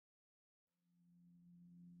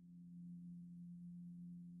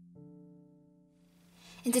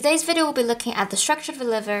In today's video, we'll be looking at the structure of the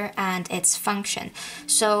liver and its function.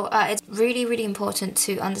 So it's really important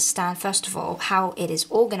to understand, first of all, how it is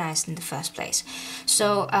organized in the first place.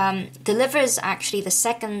 So the liver is actually the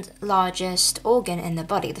second largest organ in the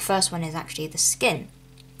body. The first one is actually the skin.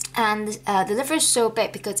 And the liver is so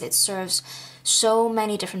big because it serves so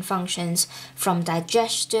many different functions, from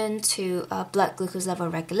digestion to blood glucose level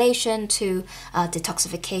regulation to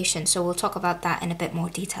detoxification. So we'll talk about that in a bit more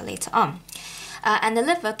detail later on. And the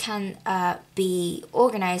liver can be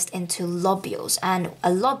organized into lobules, and a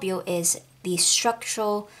lobule is the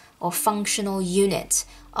structural or functional unit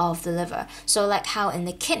of the liver. So like how in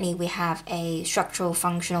the kidney we have a structural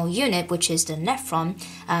functional unit, which is the nephron,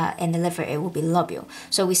 in the liver it will be lobule.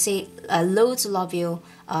 So we see loads of lobule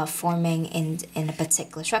forming in a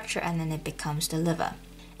particular structure, and then it becomes the liver.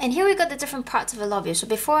 And here we got the different parts of a lobule. So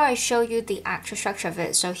before I show you the actual structure of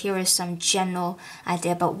it, so here is some general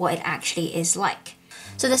idea about what it actually is like.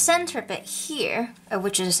 So the center bit here,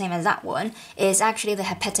 which is the same as that one, is actually the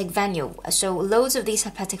hepatic venule. So loads of these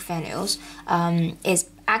hepatic venules is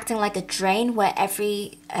acting like a drain, where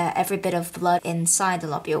every bit of blood inside the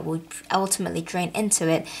lobule will ultimately drain into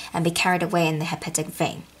it and be carried away in the hepatic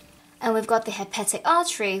vein. And we've got the hepatic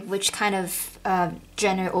artery, which kind of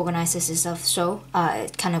generally organizes itself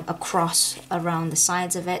kind of across around the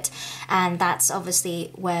sides of it. And that's obviously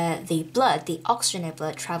where the blood, the oxygenated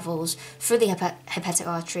blood, travels through the hepatic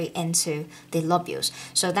artery into the lobules.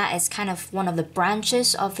 So that is kind of one of the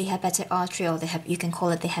branches of the hepatic artery, or you can call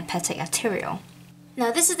it the hepatic arteriole. Now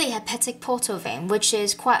this is the hepatic portal vein, which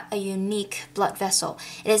is quite a unique blood vessel.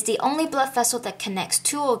 It is the only blood vessel that connects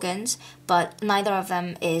two organs, but neither of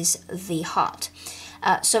them is the heart.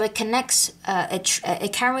 So it connects,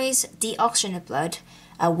 it carries deoxygenated blood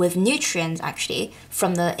with nutrients actually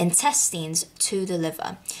from the intestines to the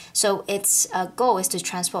liver. So its goal is to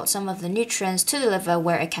transport some of the nutrients to the liver,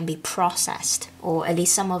 where it can be processed, or at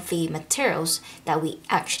least some of the materials that we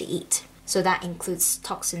actually eat. So that includes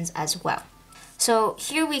toxins as well. So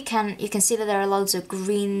here you can see that there are loads of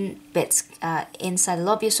green bits inside the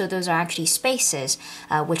lobule. So those are actually spaces,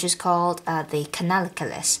 which is called the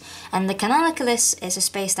Canaliculus. And the Canaliculus is a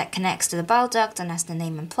space that connects to the bile duct, and as the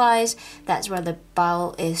name implies, that's where the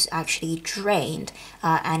bile is actually drained,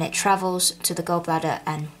 and it travels to the gallbladder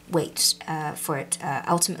and waits for it.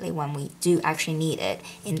 Ultimately, when we do actually need it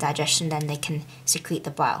in digestion, then they can secrete the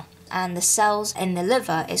bile. And the cells in the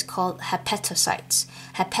liver is called hepatocytes.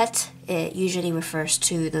 It usually refers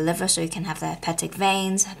to the liver, so you can have the hepatic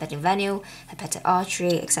veins, hepatic venule, hepatic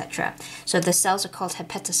artery, etc. So the cells are called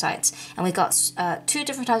hepatocytes, and we got two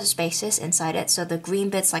different types of spaces inside it. So the green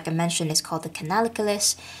bits, like I mentioned, is called the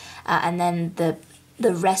Canaliculus, and then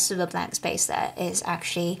the rest of the blank space there is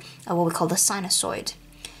actually what we call the sinusoid.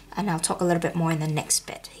 And I'll talk a little bit more in the next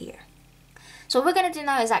bit here. So what we're going to do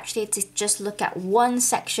now is actually to just look at one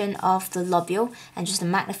section of the lobule and just to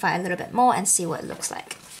magnify a little bit more and see what it looks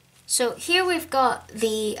like. So here we've got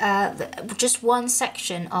the just one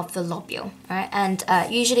section of the lobule, right? And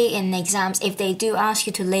usually in exams, if they do ask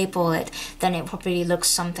you to label it, then it probably looks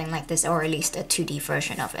something like this, or at least a 2D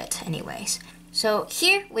version of it anyways. So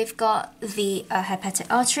here we've got the hepatic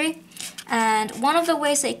artery, and one of the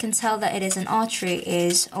ways that you can tell that it is an artery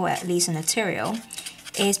is, or at least an arteriole,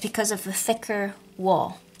 is because of the thicker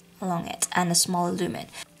wall along it and the smaller lumen.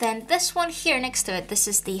 Then this one here next to it, this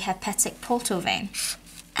is the hepatic portal vein.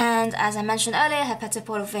 And as I mentioned earlier, hepatic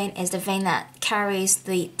portal vein is the vein that carries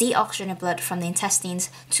the deoxygenated blood from the intestines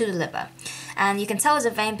to the liver. And you can tell it's a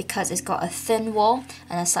vein because it's got a thin wall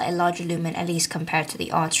and a slightly larger lumen, at least compared to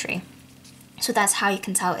the artery. So that's how you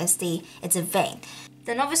can tell it's a vein.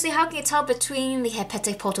 Then obviously, how can you tell between the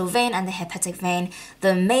hepatic portal vein and the hepatic vein?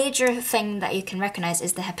 The major thing that you can recognize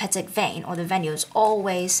is the hepatic vein, or the venule, is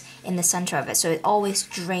always in the center of it. So it always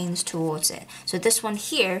drains towards it. So this one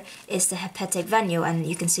here is the hepatic venule, and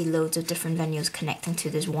you can see loads of different venules connecting to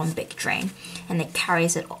this one big drain. And it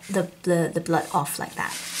carries the blood off like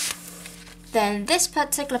that. Then this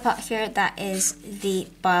particular part here, that is the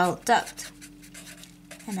bile duct.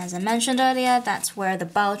 And as I mentioned earlier, that's where the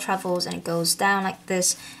bile travels, and it goes down like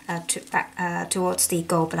this towards the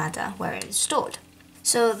gallbladder, where it is stored.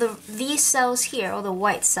 So these cells here, or the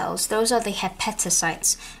white cells, those are the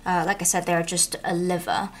hepatocytes. Like I said, they're just a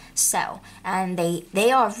liver cell, and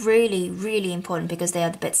they are really important because they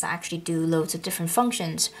are the bits that actually do loads of different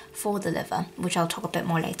functions for the liver, which I'll talk a bit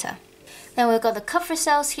more later. Then we've got the Kupffer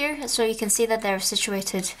cells here, so you can see that they're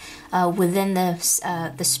situated within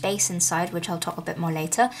the space inside, which I'll talk a bit more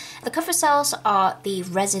later. The Kupffer cells are the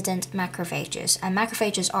resident macrophages, and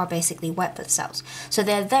macrophages are basically white blood cells. So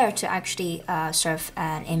they're there to actually serve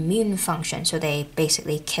an immune function, so they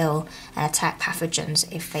basically kill and attack pathogens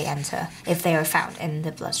if they are found in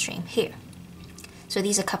the bloodstream here. So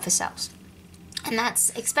these are Kupffer cells. And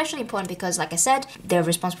that's especially important because, like I said, they're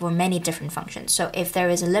responsible for many different functions. So if there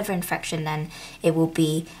is a liver infection, then it will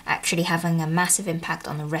be actually having a massive impact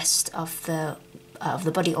on the rest of the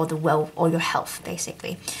body or your health,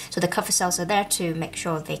 basically. So the Kupffer cells are there to make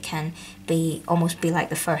sure they can almost be like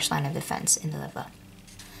the first line of defense in the liver.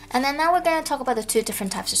 And then now we're going to talk about the two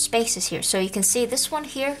different types of spaces here. So you can see this one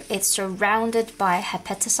here, it's surrounded by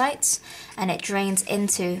hepatocytes and it drains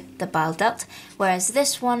into the bile duct, whereas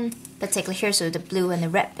this one, particularly here, so the blue and the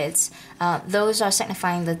red bits, those are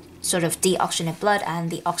signifying the sort of deoxygenated blood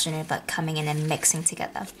and the oxygenated blood coming in and mixing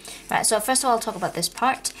together. Right, so first of all, I'll talk about this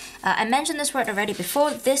part. I mentioned this word already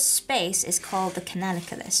before. This space is called the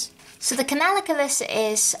Canaliculus. So the Canaliculus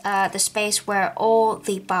is the space where all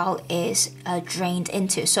the bile is drained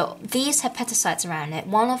into. So these hepatocytes around it,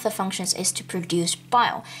 one of the functions is to produce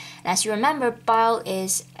bile. And as you remember, bile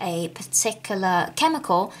is a particular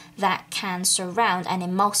chemical that can surround and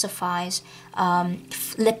emulsifies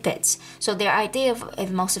lipids. So the idea of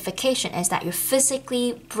emulsification is that you're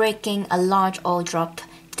physically breaking a large oil drop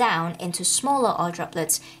down into smaller oil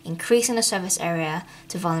droplets, increasing the surface area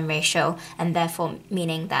to volume ratio, and therefore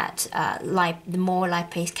meaning that the more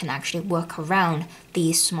lipase can actually work around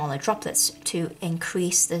these smaller droplets to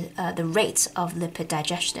increase the rates of lipid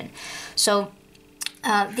digestion. So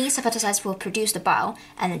these hepatocytes will produce the bile,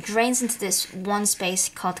 and it drains into this one space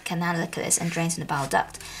called the Canaliculus and drains in the bile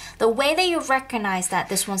duct. The way that you recognize that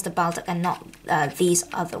this one's the bile duct and not these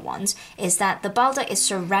other ones is that the bile duct is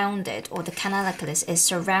surrounded, or the Canaliculus is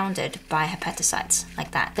surrounded by hepatocytes,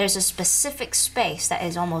 like that. There's a specific space that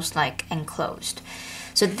is almost like enclosed.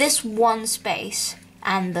 So this one space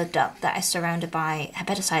and the duct that is surrounded by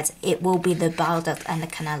hepatocytes, it will be the bile duct and the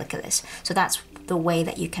Canaliculus. So that's the way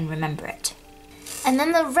that you can remember it. And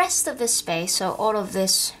then the rest of this space, so all of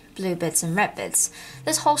this blue bits and red bits,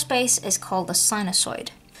 this whole space is called the sinusoid.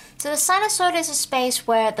 So the sinusoid is a space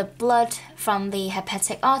where the blood from the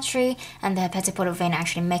hepatic artery and the hepatic portal vein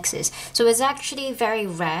actually mixes. So it's actually very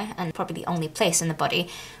rare and probably the only place in the body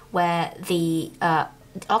where the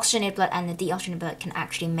oxygenated blood and the deoxygenated blood can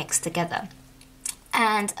actually mix together.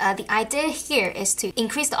 And the idea here is to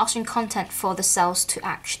increase the oxygen content for the cells to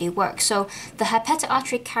actually work. So the hepatic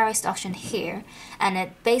artery carries the oxygen here, and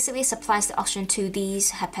it basically supplies the oxygen to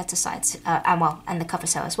these hepatocytes, and the Kupffer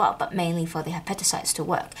cell as well, but mainly for the hepatocytes to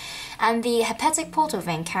work. And the hepatic portal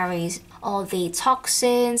vein carries all the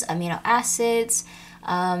toxins, amino acids,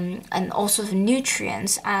 and also the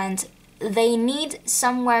nutrients, and they need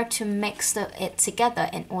somewhere to mix it together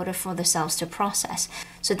in order for the cells to process.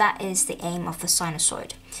 So that is the aim of the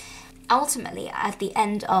sinusoid. Ultimately, at the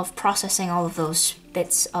end of processing all of those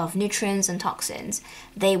bits of nutrients and toxins,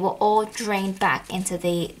 they will all drain back into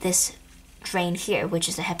this drain here, which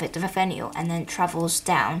is the hepatic vein, and then travels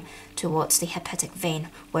down towards the hepatic vein,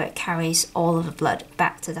 where it carries all of the blood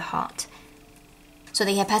back to the heart. So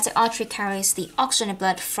the hepatic artery carries the oxygenated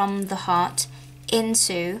blood from the heart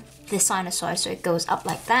into the sinusoid, so it goes up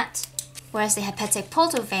like that, whereas the hepatic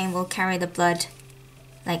portal vein will carry the blood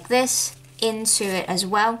like this into it as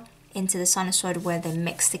well, into the sinusoid where they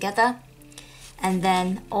mix together, and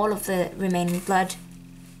then all of the remaining blood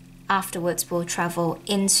afterwards will travel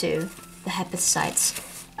into the hepatocytes,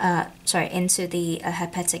 into the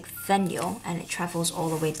hepatic vein, and it travels all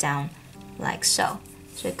the way down like so.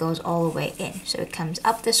 So it goes all the way in. So it comes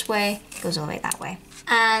up this way, goes all the way that way.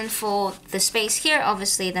 And for the space here,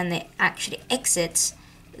 obviously, then it actually exits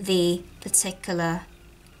the particular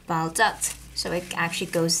bile duct. So it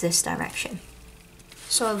actually goes this direction.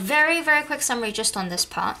 So a very, very quick summary just on this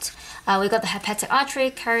part. We've got the hepatic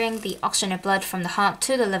artery carrying the oxygenated blood from the heart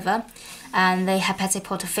to the liver, and the hepatic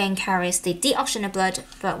portal vein carries the deoxygenated blood,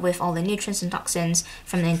 but with all the nutrients and toxins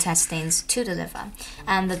from the intestines to the liver.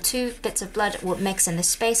 And the two bits of blood would mix in this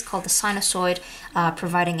space called the sinusoid,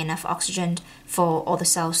 providing enough oxygen for all the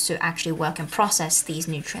cells to actually work and process these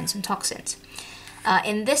nutrients and toxins.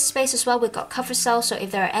 In this space as well, we've got Kupffer cells, so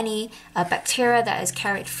if there are any bacteria that is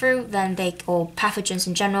carried through, then or pathogens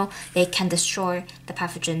in general, they can destroy the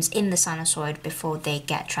pathogens in the sinusoid before they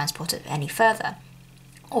get transported any further,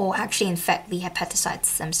 or actually infect the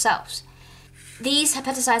hepatocytes themselves. These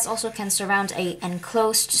hepatocytes also can surround an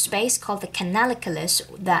enclosed space called the Canaliculus,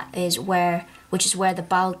 that is where which is where the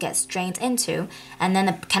bile gets drained into, and then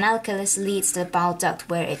the Canaliculus leads the bile duct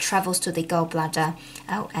where it travels to the gallbladder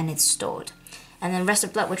and it's stored. And then the rest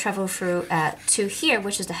of blood will travel through to here,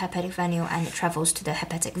 which is the hepatic venule, and it travels to the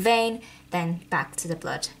hepatic vein, then back to the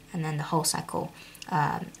blood, and then the whole cycle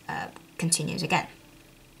continues again.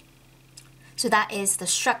 So that is the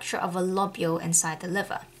structure of a lobule inside the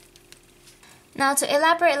liver. Now, to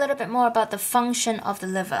elaborate a little bit more about the function of the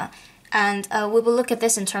liver, and we will look at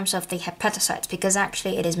this in terms of the hepatocytes, because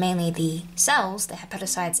actually it is mainly the cells, the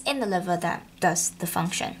hepatocytes in the liver, that does the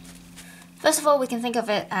function. First of all, we can think of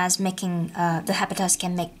it as making, the hepatocytes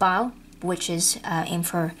can make bile, which is aimed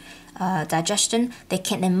for digestion. They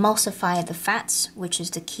can emulsify the fats, which is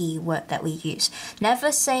the key word that we use.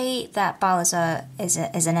 Never say that bile is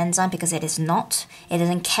an enzyme, because it is not. It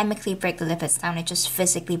doesn't chemically break the lipids down, it just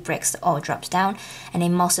physically breaks the oil drops down. And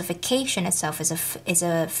emulsification itself is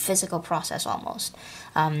a physical process almost.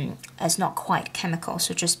 It's not quite chemical,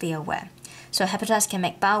 so just be aware. So hepatocytes can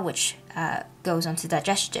make bile, which goes on to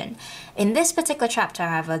digestion. In this particular chapter,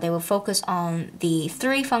 however, they will focus on the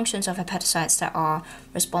 3 functions of hepatocytes that are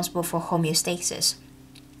responsible for homeostasis.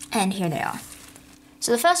 And here they are.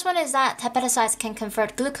 So the first one is that hepatocytes can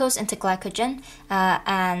convert glucose into glycogen,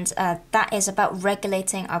 and that is about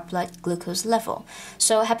regulating our blood glucose level.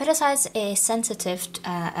 So hepatocytes is sensitive,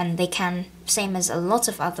 and they can, same as a lot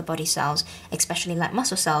of other body cells, especially like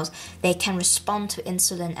muscle cells, they can respond to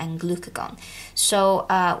insulin and glucagon. So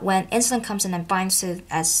when insulin comes in and binds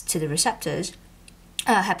to the receptors,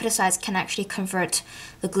 hepatocytes can actually convert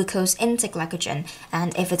the glucose into glycogen,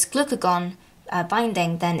 and if it's glucagon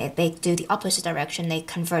binding, then they do the opposite direction. They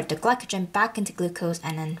convert the glycogen back into glucose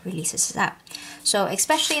and then releases it out. So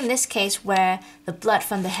especially in this case where the blood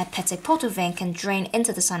from the hepatic portal vein can drain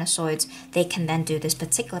into the sinusoids, they can then do this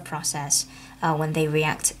particular process when they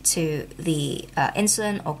react to the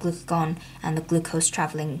insulin or glucagon and the glucose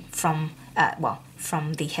traveling from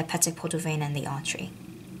the hepatic portal vein and the artery.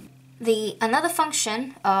 Another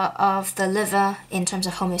function of the liver in terms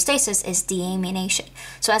of homeostasis is deamination.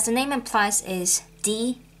 So as the name implies, is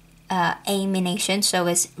deamination, so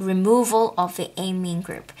it's removal of the amine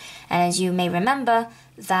group. And as you may remember,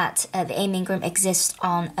 that the amine group exists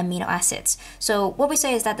on amino acids. So what we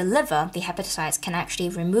say is that the liver, the hepatocytes, can actually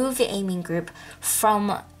remove the amine group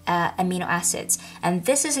from amino acids. And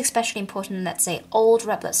this is especially important in, let's say, old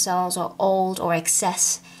red blood cells or old or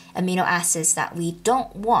excess amino acids that we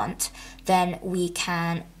don't want. Then we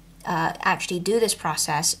can actually do this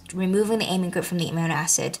process, removing the amine group from the amino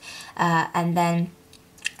acid, and then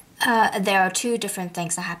there are 2 different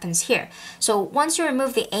things that happens here. So once you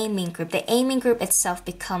remove the amine group itself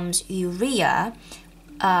becomes urea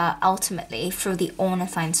ultimately through the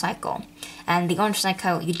ornithine cycle. And the ornithine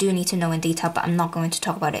cycle you do need to know in detail, but I'm not going to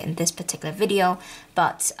talk about it in this particular video.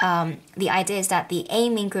 But the idea is that the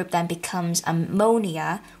amine group then becomes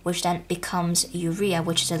ammonia, which then becomes urea,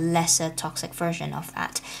 which is a lesser toxic version of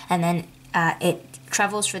that. And then it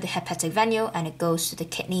travels through the hepatic venule and it goes to the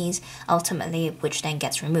kidneys ultimately, which then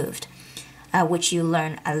gets removed, which you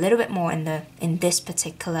learn a little bit more in this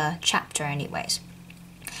particular chapter anyways.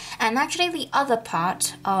 And actually the other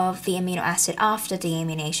part of the amino acid after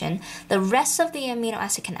deamination, the rest of the amino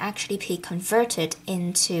acid can actually be converted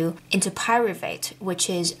into pyruvate, which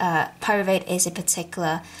is, pyruvate is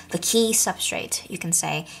the key substrate, you can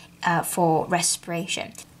say, for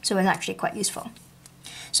respiration. So it's actually quite useful.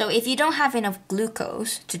 So if you don't have enough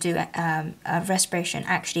glucose to do respiration,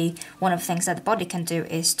 actually one of the things that the body can do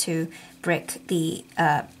is to break the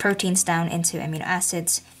proteins down into amino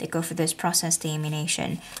acids. They go through this process,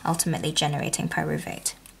 deamination, ultimately generating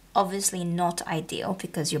pyruvate. Obviously not ideal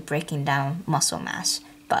because you're breaking down muscle mass,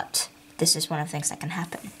 but this is one of the things that can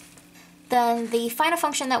happen. Then the final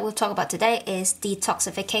function that we'll talk about today is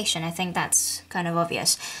detoxification. I think that's kind of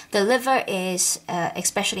obvious. The liver is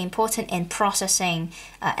especially important in processing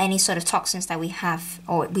any sort of toxins that we have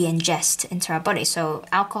or we ingest into our body. So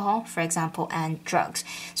alcohol, for example, and drugs.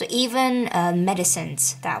 So even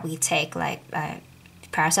medicines that we take, like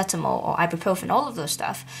paracetamol or ibuprofen, all of those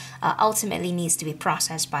stuff, ultimately needs to be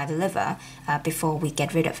processed by the liver before we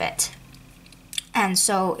get rid of it. And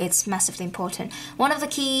so it's massively important. One of the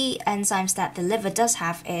key enzymes that the liver does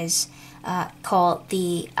have is called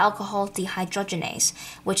the alcohol dehydrogenase,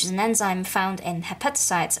 which is an enzyme found in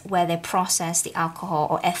hepatocytes where they process the alcohol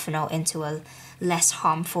or ethanol into a less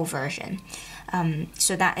harmful version.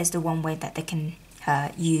 So that is the one way that they can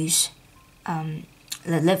use the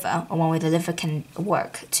liver, or one way the liver can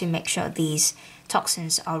work to make sure these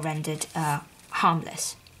toxins are rendered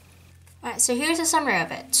harmless. Alright, so here's a summary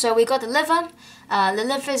of it. So we got the liver. The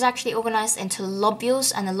liver is actually organized into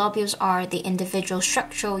lobules, and the lobules are the individual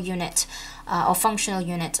structural unit or functional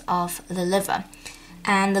unit of the liver.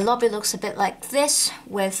 And the lobule looks a bit like this,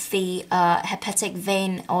 with the hepatic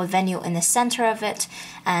vein or venule in the center of it,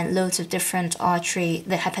 and loads of different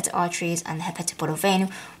the hepatic arteries and the hepatic portal vein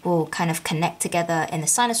will kind of connect together in the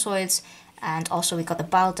sinusoids. And also we got the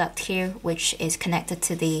bile duct here, which is connected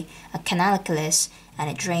to the Canaliculus, and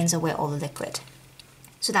it drains away all the liquid.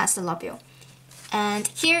 So that's the lobule. And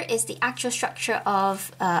here is the actual structure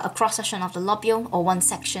of a cross-section of the lobule, or one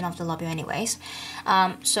section of the lobule anyways.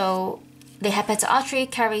 So the hepatic artery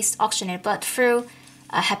carries oxygenated blood through.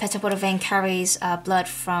 Hepatic portal vein carries blood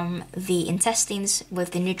from the intestines with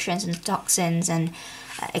the nutrients and toxins and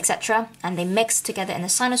etc. And they mix together in the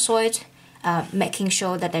sinusoid, making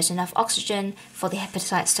sure that there's enough oxygen for the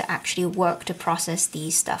hepatocytes to actually work to process the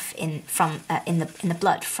stuff in the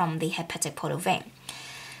blood from the hepatic portal vein.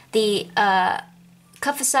 The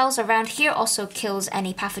Kupffer cells around here also kills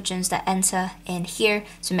any pathogens that enter in here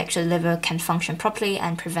to make sure the liver can function properly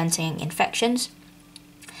and preventing infections.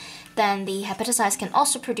 Then the hepatocytes can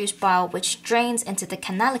also produce bile, which drains into the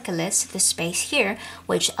Canaliculus, the space here,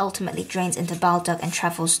 which ultimately drains into bile duct and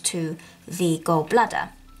travels to the gallbladder.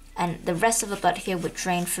 And the rest of the blood here would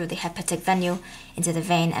drain through the hepatic venule into the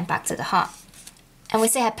vein and back to the heart. And we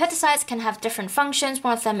say hepatocytes can have different functions.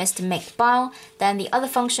 One of them is to make bile. Then the other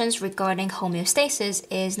functions regarding homeostasis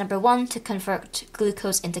is number 1, to convert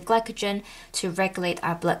glucose into glycogen to regulate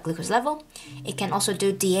our blood glucose level. It can also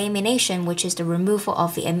do deamination, which is the removal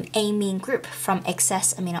of the amine group from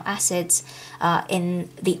excess amino acids in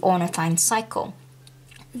the ornithine cycle.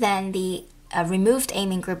 Then the removed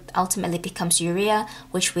amine group ultimately becomes urea,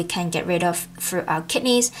 which we can get rid of through our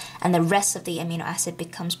kidneys, and the rest of the amino acid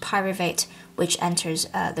becomes pyruvate, which enters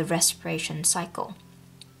the respiration cycle.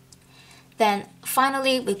 Then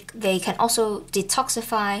finally, they can also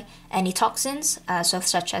detoxify any toxins,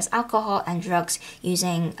 such as alcohol and drugs,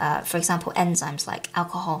 using, for example, enzymes like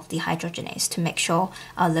alcohol dehydrogenase to make sure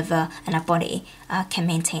our liver and our body can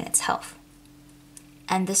maintain its health.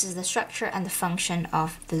 And this is the structure and the function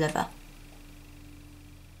of the liver.